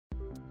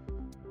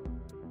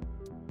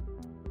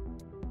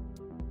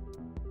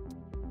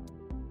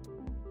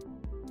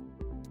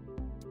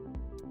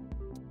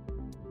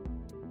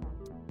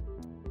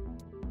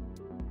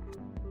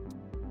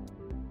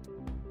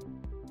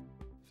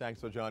Thanks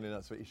for joining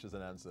us for Issues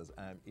and Answers.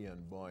 I'm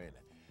Ian Boyne.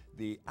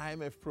 The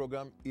IMF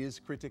program is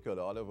critical.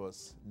 All of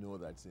us know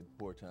that it's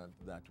important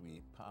that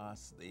we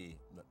pass the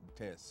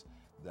test,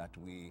 that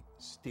we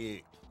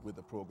stay with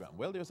the program.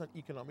 Well, there's an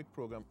economic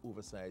program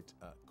oversight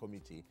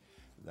committee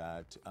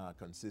that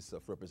consists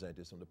of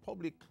representatives from the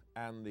public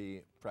and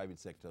the private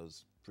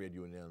sectors, trade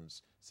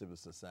unions, civil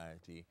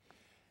society.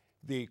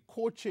 The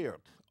co-chair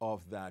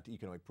of that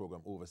Economic Program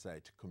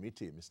Oversight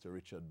Committee, Mr.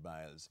 Richard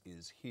Byles,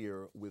 is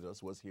here with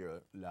us, was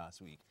here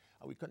last week.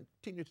 And we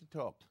continue to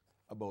talk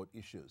about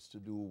issues to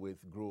do with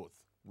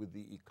growth, with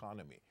the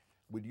economy,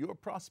 with your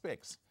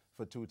prospects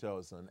for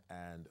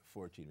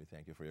 2014. We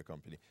thank you for your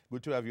company.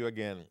 Good to have you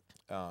again,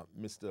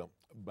 Mr.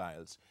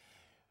 Byles.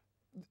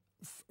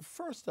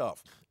 First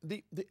off,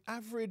 the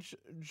average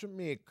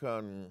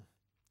Jamaican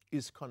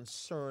is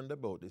concerned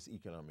about this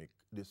economic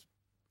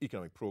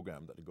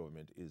program that the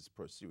government is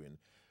pursuing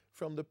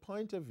from the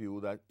point of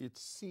view that it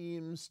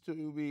seems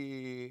to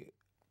be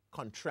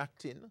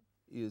contracting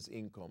his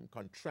income,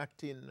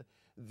 contracting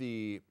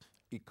the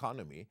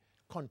economy,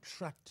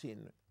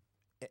 contracting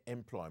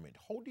employment.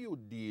 How do you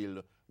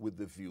deal with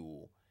the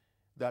view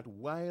that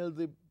while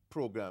the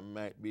program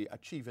might be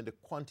achieving the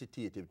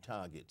quantitative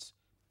targets,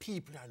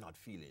 people are not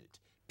feeling it,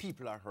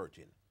 people are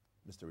hurting?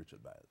 Mr.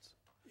 Richard Byles.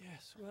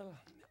 Yes, well,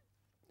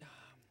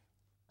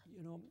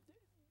 you know,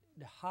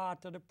 the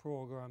heart of the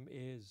program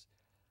is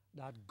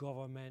that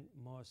government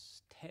must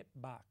step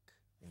back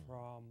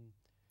from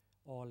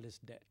all this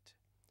debt.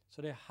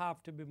 So they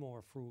have to be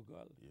more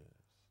frugal. Yes.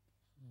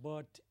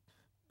 But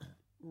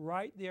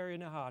right there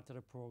in the heart of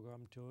the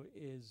program too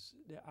is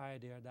the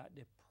idea that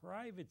the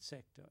private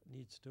sector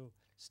needs to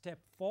step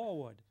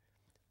forward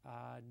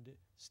and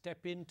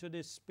step into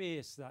the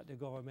space that the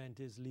government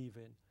is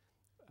leaving,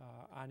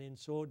 and in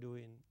so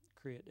doing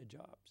create the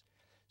jobs.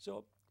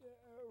 So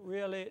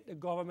really, the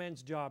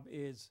government's job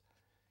is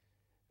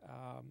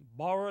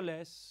borrow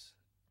less,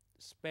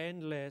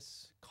 spend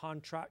less,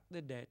 contract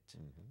the debt.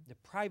 The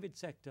private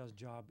sector's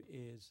job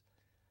is,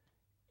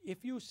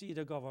 if you see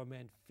the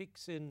government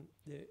fixing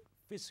the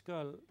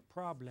fiscal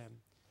problem,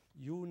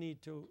 you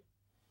need to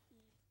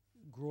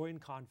grow in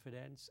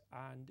confidence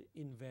and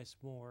invest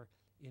more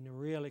in the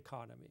real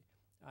economy.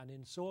 And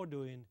in so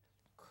doing,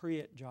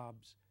 create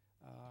jobs,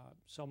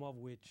 some of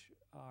which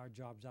are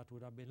jobs that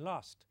would have been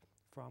lost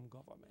from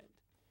government.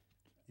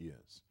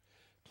 Yes.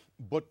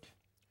 But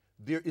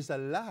there is a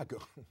lag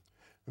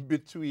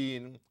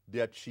between the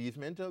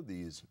achievement of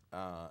these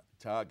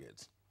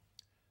targets,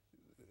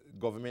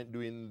 government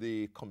doing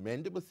the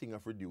commendable thing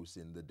of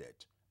reducing the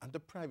debt, and the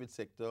private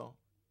sector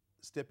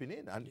stepping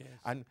in. And,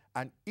 Yes.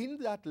 and in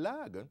that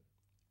lag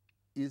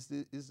is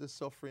the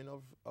suffering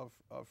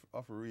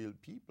of real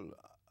people.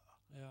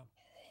 Yeah.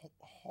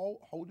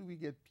 How do we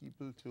get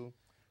people to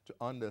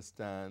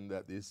understand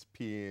that this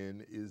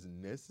pain is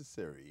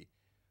necessary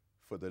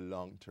for the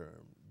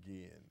long-term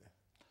gain?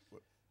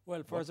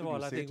 Well, first of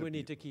all, I think we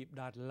need to people? keep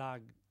that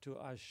lag to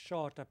as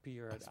short a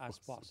period as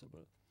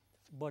possible.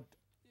 But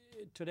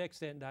to the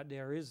extent that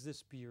there is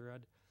this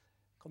period,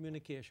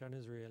 communication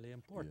is really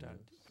important.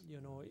 Yes.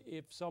 You know,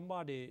 if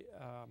somebody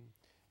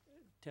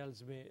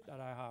tells me that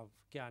I have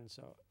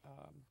cancer,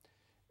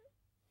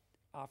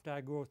 after I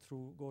go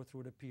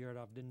through the period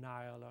of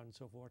denial and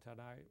so forth,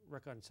 and I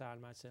reconcile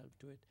myself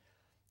to it,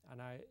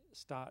 and I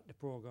start the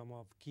program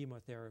of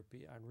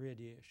chemotherapy and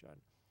radiation,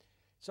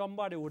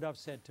 somebody would have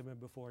said to me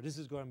before, this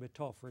is going to be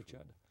tough,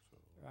 Richard,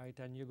 right?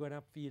 And you're going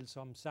to feel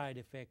some side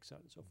effects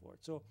and so forth.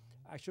 So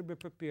I should be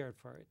prepared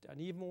for it.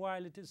 And even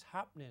while it is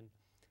happening,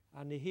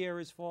 and the hair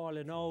is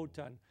falling out,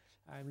 and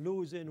I'm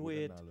losing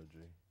weight,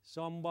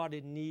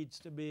 somebody needs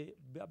to be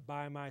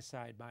by my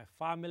side. My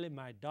family,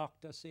 my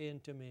doctor saying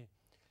to me,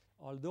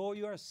 although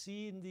you are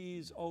seeing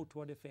these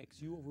outward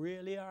effects, you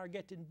really are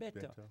getting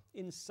better.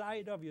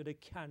 Inside of you, the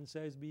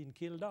cancer is being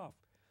killed off.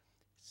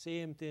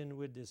 Same thing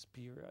with this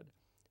period.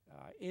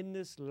 In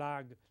this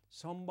lag,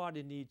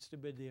 somebody needs to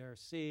be there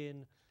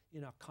saying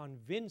in a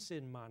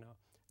convincing manner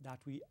that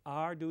we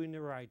are doing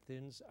the right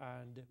things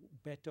and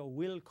better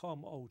will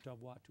come out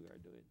of what we are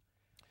doing.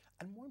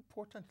 And more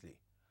importantly,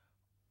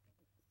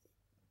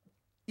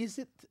 is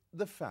it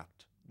the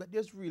fact that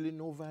there's really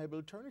no viable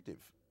alternative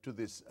to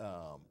this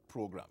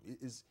program?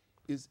 Is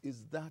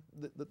that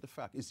the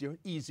fact? Is there an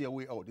easier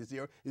way out? Is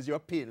there a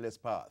painless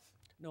path?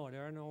 No,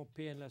 there are no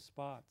painless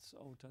paths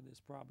out of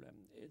this problem.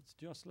 It's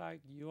just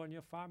like you and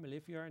your family.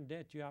 If you're in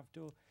debt, you have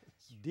to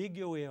dig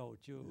your way out.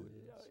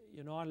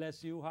 You know,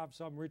 unless you have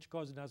some rich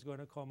cousin that's going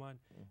to come and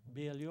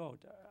bail you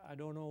out. I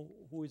don't know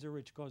who is a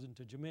rich cousin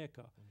to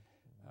Jamaica.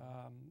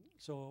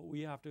 So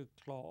we have to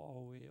claw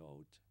our way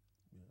out.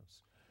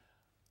 Yes.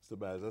 Mr.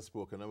 Byles has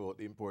spoken about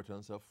the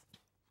importance of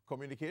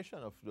communication,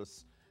 of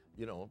just,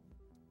 you know,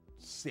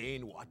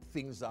 saying what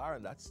things are,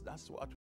 and that's what